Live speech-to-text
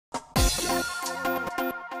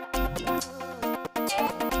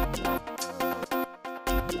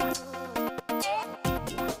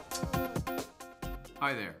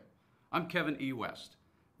Hi there. I'm Kevin E. West,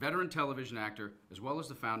 veteran television actor as well as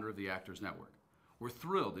the founder of the Actors Network. We're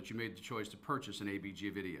thrilled that you made the choice to purchase an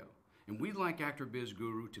ABG video, and we'd like Actor Biz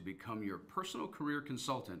Guru to become your personal career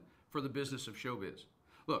consultant for the business of showbiz.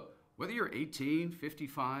 Look, whether you're 18,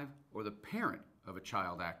 55, or the parent of a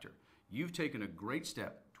child actor, you've taken a great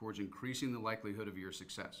step towards increasing the likelihood of your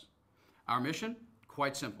success. Our mission?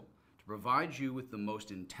 Quite simple, to provide you with the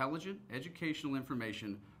most intelligent educational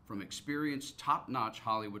information from experienced, top-notch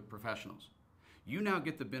Hollywood professionals. You now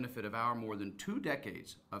get the benefit of our more than 2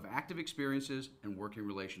 decades of active experiences and working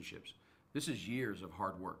relationships. This is years of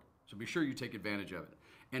hard work, so be sure you take advantage of it.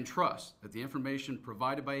 And trust that the information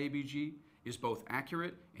provided by ABG is both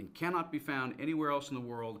accurate and cannot be found anywhere else in the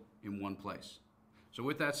world in one place. So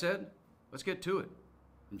with that said, let's get to it.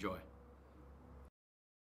 Enjoy.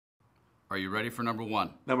 Are you ready for number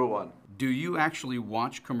 1? Number 1. Do you actually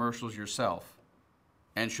watch commercials yourself?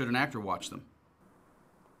 And should an actor watch them?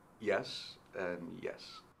 Yes and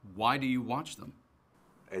yes. Why do you watch them?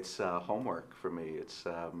 It's homework for me. It's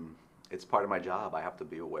part of my job. I have to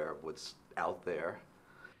be aware of what's out there.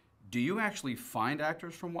 Do you actually find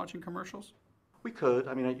actors from watching commercials? We could.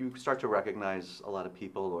 I mean, you start to recognize a lot of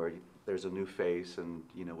people, or there's a new face, and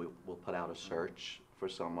we'll put out a search for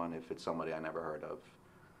someone if it's somebody I never heard of.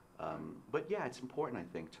 But yeah, it's important, I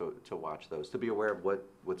think, to watch those, to be aware of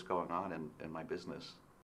what's going on in my business.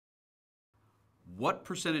 What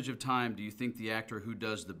percentage of time do you think the actor who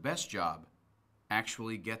does the best job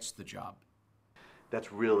actually gets the job?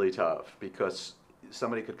 That's really tough, because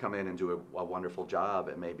somebody could come in and do a wonderful job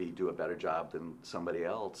and maybe do a better job than somebody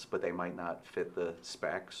else, but they might not fit the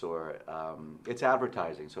specs, or it's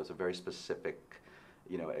advertising, so it's a very specific,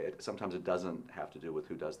 sometimes it doesn't have to do with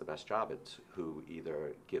who does the best job, it's who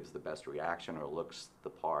either gives the best reaction or looks the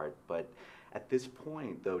part. But at this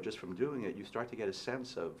point, though, just from doing it, you start to get a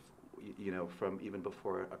sense of, from even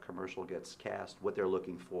before a commercial gets cast, what they're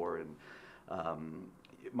looking for. And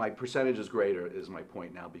my percentage is greater, is my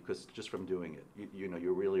point now, because just from doing it,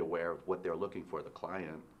 you're really aware of what they're looking for, the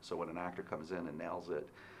client. So when an actor comes in and nails it,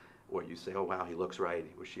 or you say, oh wow, he looks right,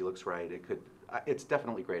 or she looks right, it's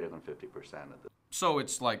definitely greater than 50% of the. So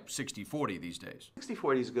it's like 60-40 these days?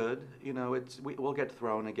 60-40 is good. We'll get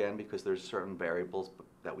thrown again because there's certain variables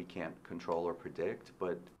that we can't control or predict,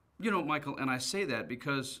 but. Michael, and I say that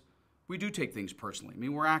because we do take things personally. I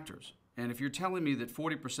mean, we're actors. And if you're telling me that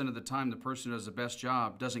 40% of the time the person who does the best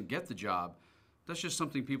job doesn't get the job, that's just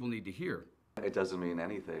something people need to hear. It doesn't mean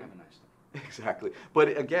anything. Have a nice day. Exactly.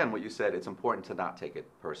 But again, what you said, it's important to not take it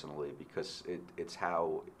personally, because it's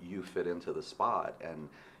how you fit into the spot. And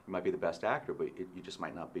you might be the best actor, but you just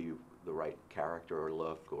might not be the right character or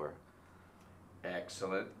look or.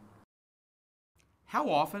 Excellent. How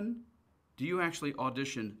often do you actually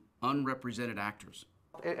audition unrepresented actors?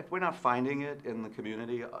 If we're not finding it in the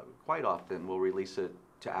community, quite often we'll release it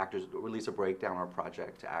to actors, release a breakdown or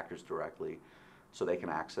project to actors directly so they can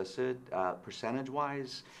access it.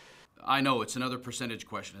 Percentage-wise? I know, it's another percentage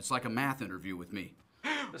question. It's like a math interview with me.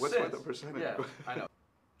 What's the percentage? Yeah, I know.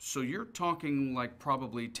 So you're talking like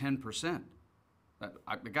probably 10%.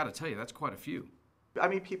 I got to tell you, that's quite a few. I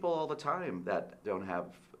mean, people all the time that don't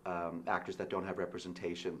have, actors that don't have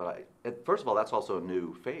representation, but first of all, that's also a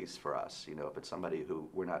new face for us, if it's somebody who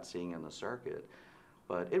we're not seeing in the circuit.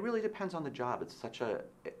 But it really depends on the job.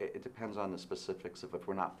 It depends on the specifics of if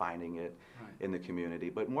we're not finding it in the community.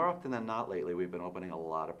 But more often than not lately, we've been opening a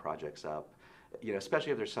lot of projects up,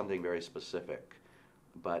 especially if there's something very specific.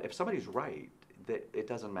 But if somebody's right, it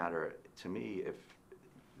doesn't matter to me if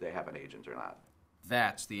they have an agent or not.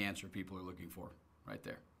 That's the answer people are looking for, right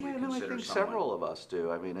there. Yeah, no, I think several of us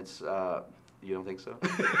do. I mean, you don't think so?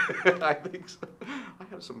 I think so. I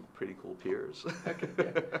have some pretty cool peers. Okay,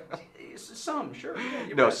 yeah. Some, sure. Yeah,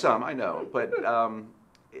 no, right. Some, I know. But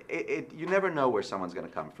you never know where someone's going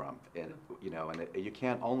to come from. And, and you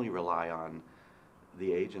can't only rely on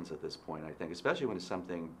the agents at this point, I think, especially when it's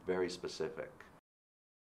something very specific.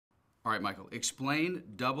 All right, Michael, explain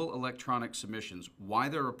double electronic submissions, why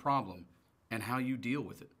they're a problem, and how you deal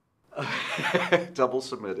with it. Double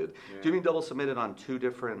submitted. Yeah. Do you mean double submitted on 2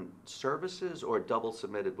 different services, or double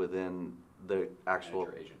submitted within the actual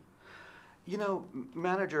manager agent?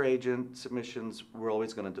 Manager agent submissions, we're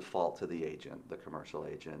always going to default to the agent, the commercial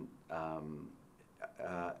agent.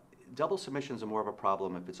 Double submissions are more of a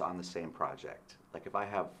problem if it's on the same project. Like if I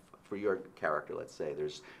have, for your character, let's say,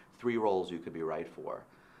 there's 3 roles you could be right for.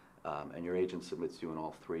 And your agent submits you in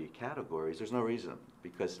all 3 categories, there's no reason.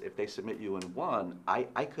 Because if they submit you in one,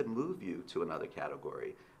 I could move you to another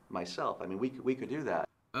category myself. I mean, we could do that.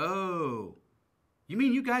 Oh, you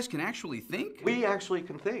mean you guys can actually think? We actually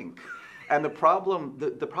can think. And the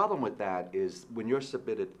problem with that is when you're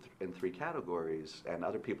submitted in 3 categories and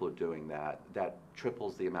other people are doing that, that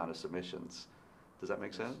triples the amount of submissions. Does that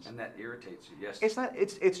make sense? And that irritates you, yes. It's not,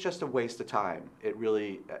 it's just a waste of time. It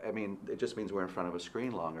really, I mean, it just means we're in front of a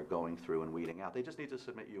screen longer going through and weeding out. They just need to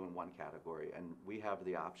submit you in one category and we have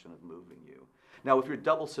the option of moving you. Now, if you're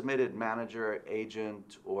double submitted manager,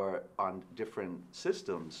 agent, or on different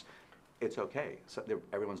systems, it's okay. So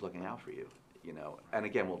everyone's looking out for you, you know. And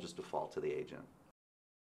again, we'll just default to the agent.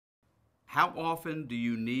 How often do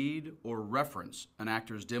you need or reference an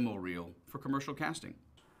actor's demo reel for commercial casting?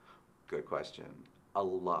 Good question. A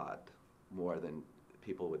lot more than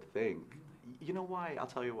people would think. You know why? I'll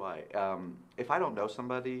tell you why. If I don't know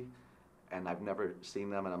somebody and I've never seen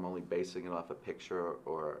them and I'm only basing it off a picture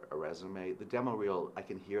or a resume, the demo reel, I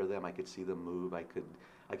can hear them, I could see them move, I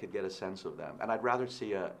could get a sense of them. And I'd rather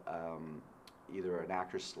see either an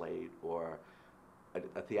actor's slate or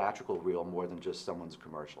a theatrical reel more than just someone's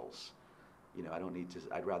commercials. You know, I don't need to,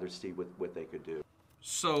 I'd rather see what they could do.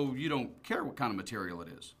 So you don't care what kind of material it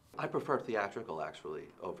is? I prefer theatrical, actually,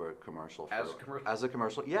 over commercial. As a commercial? As a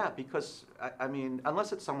commercial, yeah, because, I mean,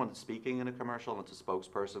 unless it's someone speaking in a commercial and it's a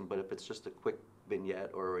spokesperson, but if it's just a quick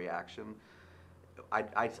vignette or a reaction,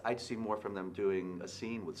 I'd see more from them doing a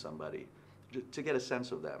scene with somebody to get a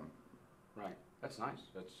sense of them. Right. That's nice.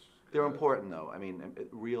 They're important, though. I mean,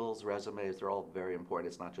 reels, resumes, they're all very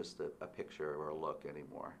important. It's not just a picture or a look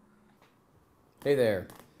anymore. Hey there,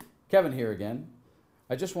 Kevin here again.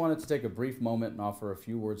 I just wanted to take a brief moment and offer a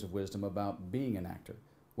few words of wisdom about being an actor,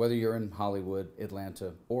 whether you're in Hollywood,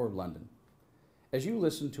 Atlanta, or London. As you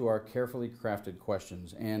listen to our carefully crafted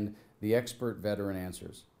questions and the expert veteran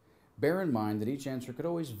answers, bear in mind that each answer could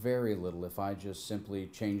always vary a little if I just simply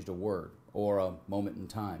changed a word or a moment in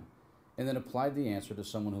time, and then applied the answer to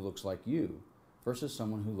someone who looks like you versus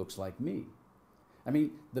someone who looks like me. I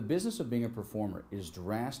mean, the business of being a performer is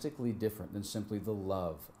drastically different than simply the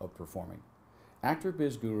love of performing. Actor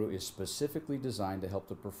Biz Guru is specifically designed to help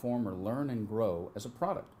the performer learn and grow as a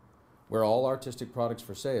product. We're all artistic products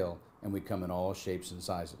for sale, and we come in all shapes and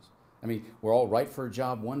sizes. I mean, we're all right for a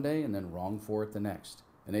job one day and then wrong for it the next.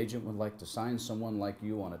 An agent would like to sign someone like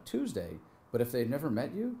you on a Tuesday, but if they've never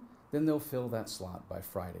met you, then they'll fill that slot by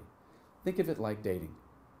Friday. Think of it like dating.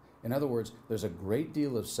 In other words, there's a great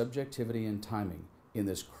deal of subjectivity and timing in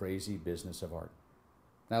this crazy business of art.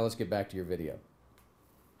 Now let's get back to your video.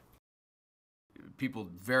 People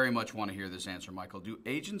very much want to hear this answer, Michael. Do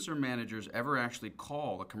agents or managers ever actually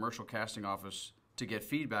call a commercial casting office to get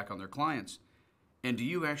feedback on their clients? And do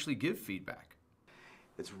you actually give feedback?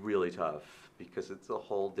 It's really tough because it's a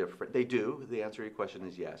whole different, they do, the answer to your question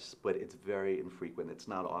is yes, but it's very infrequent. It's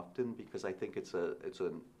not often because I think it's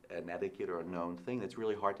an etiquette or a known thing. It's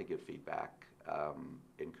really hard to give feedback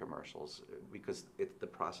in commercials because the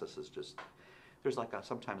process is just, there's like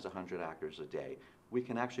sometimes 100 actors a day. We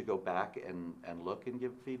can actually go back and look and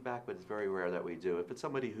give feedback, but it's very rare that we do. If it's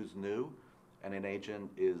somebody who's new and an agent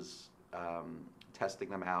is testing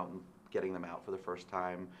them out and getting them out for the first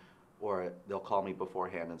time, or they'll call me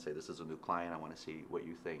beforehand and say, this is a new client, I want to see what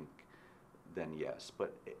you think, then yes.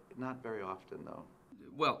 But not very often, though.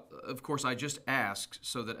 Well, of course, I just ask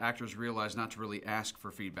so that actors realize not to really ask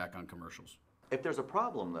for feedback on commercials. If there's a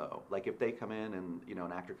problem, though, like if they come in and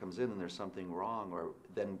an actor comes in and there's something wrong, or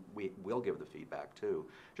then we'll give the feedback too,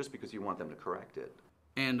 just because you want them to correct it.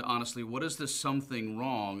 And honestly, what is this something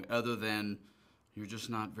wrong other than you're just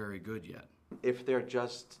not very good yet? If they're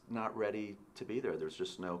just not ready to be there, there's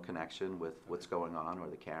just no connection with what's going on, or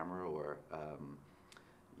the camera, or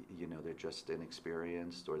they're just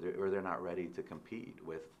inexperienced, or they're not ready to compete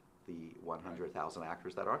with the 100,000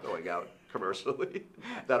 actors that are going out commercially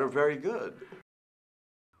that are very good.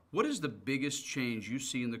 What is the biggest change you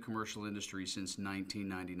see in the commercial industry since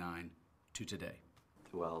 1999 to today?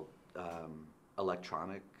 Well,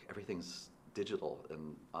 electronic, everything's digital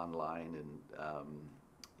and online,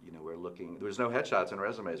 and we're looking, there's no headshots and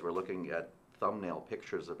resumes, we're looking at thumbnail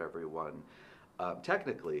pictures of everyone.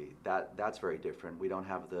 Technically, that's very different. We don't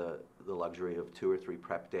have the luxury of 2 or 3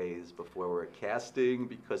 prep days before we're casting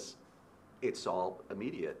because it's all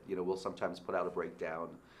immediate. We'll sometimes put out a breakdown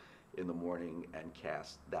in the morning and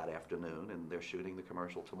cast that afternoon, and they're shooting the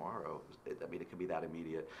commercial tomorrow. It can be that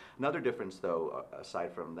immediate. Another difference, though,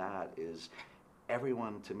 aside from that, is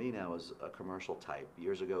everyone to me now is a commercial type.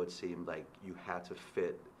 Years ago, it seemed like you had to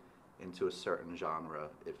fit into a certain genre.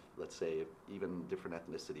 If, let's say, even different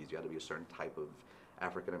ethnicities, you had to be a certain type of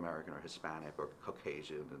African American or Hispanic or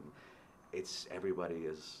Caucasian, and everybody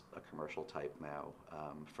is a commercial type now,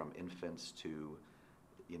 from infants to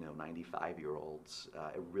 95-year-olds.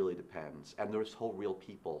 It really depends. And there's whole real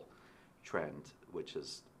people trend, which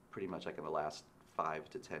is pretty much like in the last 5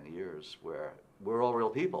 to 10 years, where we're all real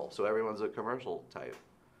people, so everyone's a commercial type.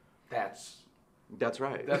 That's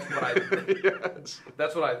right. That's what I. Yes.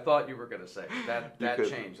 That's what I thought you were going to say. That could.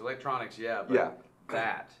 changed. Electronics, yeah, but Yeah.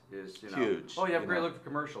 that is Huge, Oh, you have a you great know. look for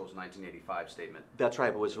commercials. 1985 statement. That's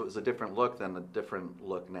right, but it was a different look than a different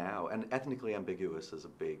look now. And ethnically ambiguous is a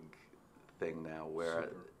big thing now, where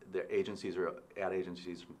Super. the agencies are ad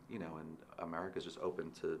agencies, and America's just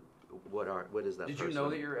open to what is that Did person? you know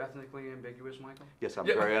that you're ethnically ambiguous, Michael? Yes, I'm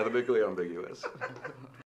Yeah. very ethnically ambiguous.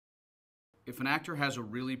 If an actor has a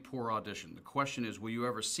really poor audition, the question is, will you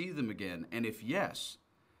ever see them again? And if yes,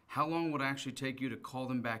 how long would it actually take you to call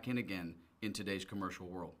them back in again in today's commercial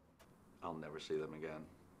world? I'll never see them again.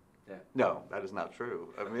 Yeah. No, that is not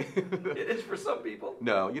true. I mean, It is for some people.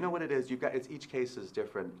 no, you know what it is? Each case is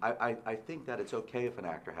different. I think that it's okay if an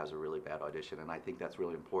actor has a really bad audition, and I think that's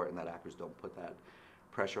really important that actors don't put that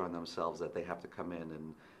pressure on themselves that they have to come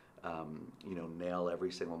in and nail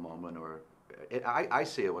every single moment. Or I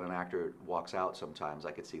see it when an actor walks out. Sometimes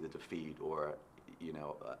I could see the defeat, or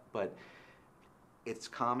but it's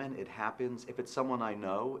common. It happens. If it's someone I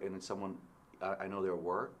know and it's someone I know their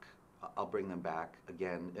work, I'll bring them back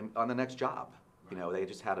again on the next job. They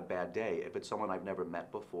just had a bad day. If it's someone I've never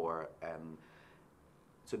met before and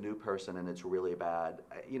it's a new person and it's really bad,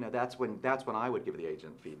 that's when I would give the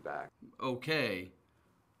agent feedback. Okay,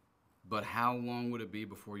 but how long would it be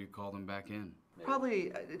before you call them back in?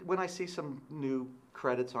 Probably when I see some new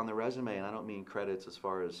credits on the resume, and I don't mean credits as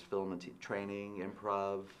far as film and training,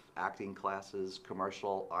 improv, acting classes,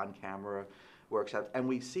 commercial, on-camera works, and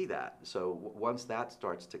we see that. So once that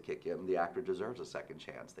starts to kick in, the actor deserves a second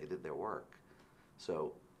chance. They did their work.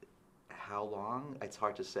 So how long? It's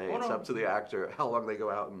hard to say. It's up to the actor how long they go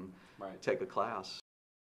out and take a class.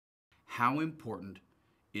 How important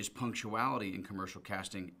is punctuality in commercial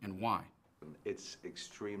casting, and why? It's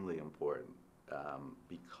extremely important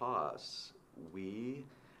because we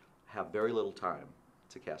have very little time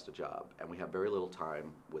to cast a job, and we have very little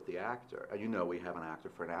time with the actor. And we have an actor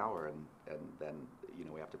for an hour, and then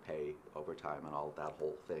we have to pay overtime and all of that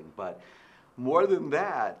whole thing. But more than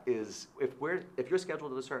that is if you're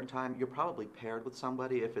scheduled at a certain time, you're probably paired with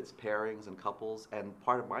somebody. If it's pairings and couples, and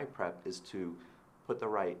part of my prep is to put the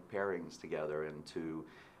right pairings together and to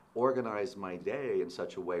organize my day in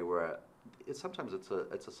such a way where sometimes it's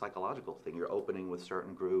a psychological thing. You're opening with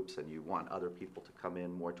certain groups, and you want other people to come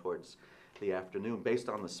in more towards the afternoon based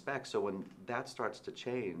on the specs. So when that starts to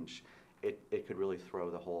change, it could really throw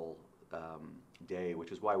the whole day,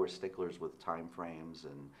 which is why we're sticklers with time frames,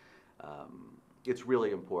 and it's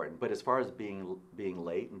really important. But as far as being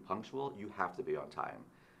late and punctual, you have to be on time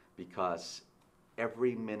because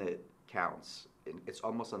every minute counts. It's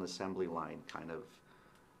almost an assembly line kind of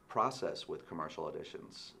process with commercial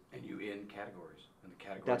auditions. And you in categories, and the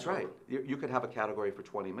categories. That's right. You could have a category for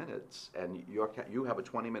 20 minutes, and you have a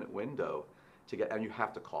 20-minute window to get, and you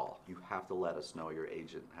have to call. You have to let us know. Your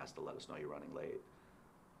agent has to let us know you're running late.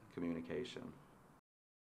 Communication.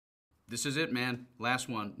 This is it, man. Last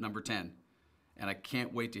one, number 10. And I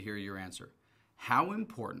can't wait to hear your answer. How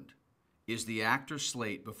important is the actor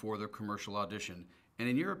slate before their commercial audition? And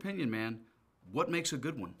in your opinion, man, what makes a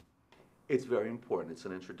good one? It's very important. It's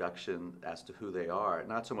an introduction as to who they are,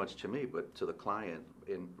 not so much to me, but to the client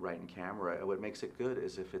right in camera. And what makes it good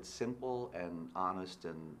is if it's simple and honest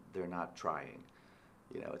and they're not trying.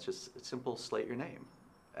 It's just simple, slate your name.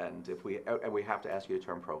 And if we have to ask you a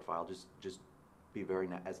term profile, just be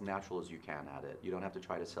as natural as you can at it. You don't have to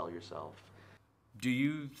try to sell yourself. Do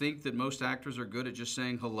you think that most actors are good at just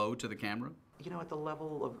saying hello to the camera? At the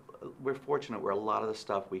level of, we're fortunate where a lot of the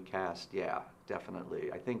stuff we cast, yeah,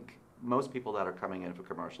 definitely. I think most people that are coming in for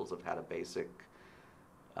commercials have had a basic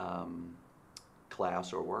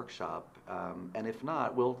class or workshop, and if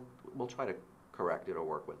not, we'll try to correct it or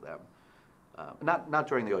work with them. Not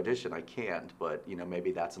during the audition, I can't, but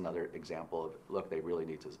maybe that's another example of, look, they really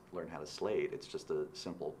need to learn how to slate. It's just a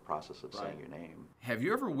simple process of saying your name. Have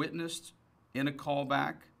you ever witnessed in a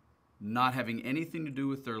callback, not having anything to do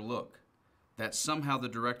with their look, that somehow the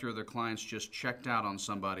director or their clients just checked out on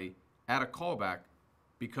somebody at a callback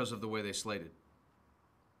because of the way they slated?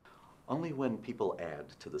 Only when people add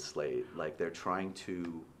to the slate, like they're trying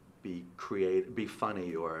to be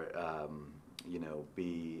funny, or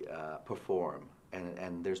perform,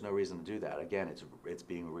 and there's no reason to do that. Again, it's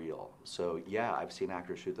being real. So yeah, I've seen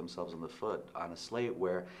actors shoot themselves in the foot on a slate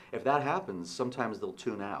where if that happens, sometimes they'll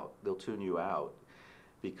tune you out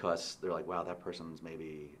because they're like, wow, that person's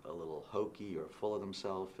maybe a little hokey or full of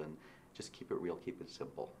themselves, and just keep it real, keep it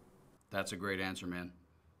simple. That's a great answer, man.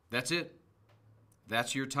 That's it.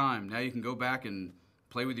 That's your time. Now you can go back and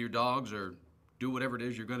play with your dogs or do whatever it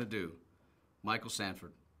is you're going to do. Michael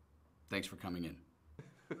Sanford, thanks for coming in.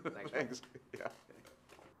 Thanks. Yeah.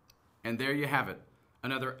 And there you have it,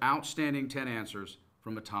 another outstanding 10 answers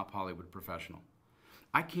from a top Hollywood professional.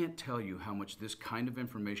 I can't tell you how much this kind of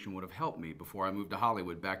information would have helped me before I moved to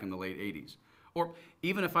Hollywood back in the late 80s, or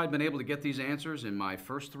even if I'd been able to get these answers in my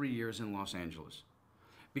first 3 years in Los Angeles.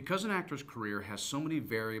 Because an actor's career has so many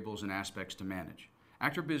variables and aspects to manage,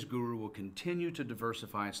 Actor Biz Guru will continue to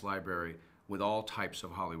diversify its library with all types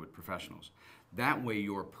of Hollywood professionals. That way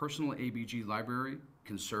your personal ABG library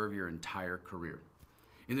can serve your entire career.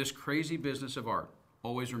 In this crazy business of art,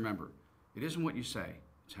 always remember, it isn't what you say,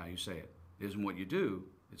 it's how you say it. It isn't what you do,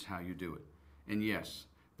 it's how you do it. And yes,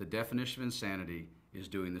 the definition of insanity is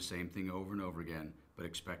doing the same thing over and over again, but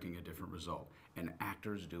expecting a different result. And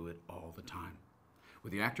actors do it all the time.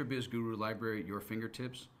 With the Actor Biz Guru library at your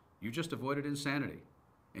fingertips, you just avoided insanity,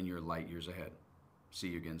 and you're light years ahead. See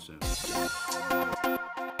you again soon.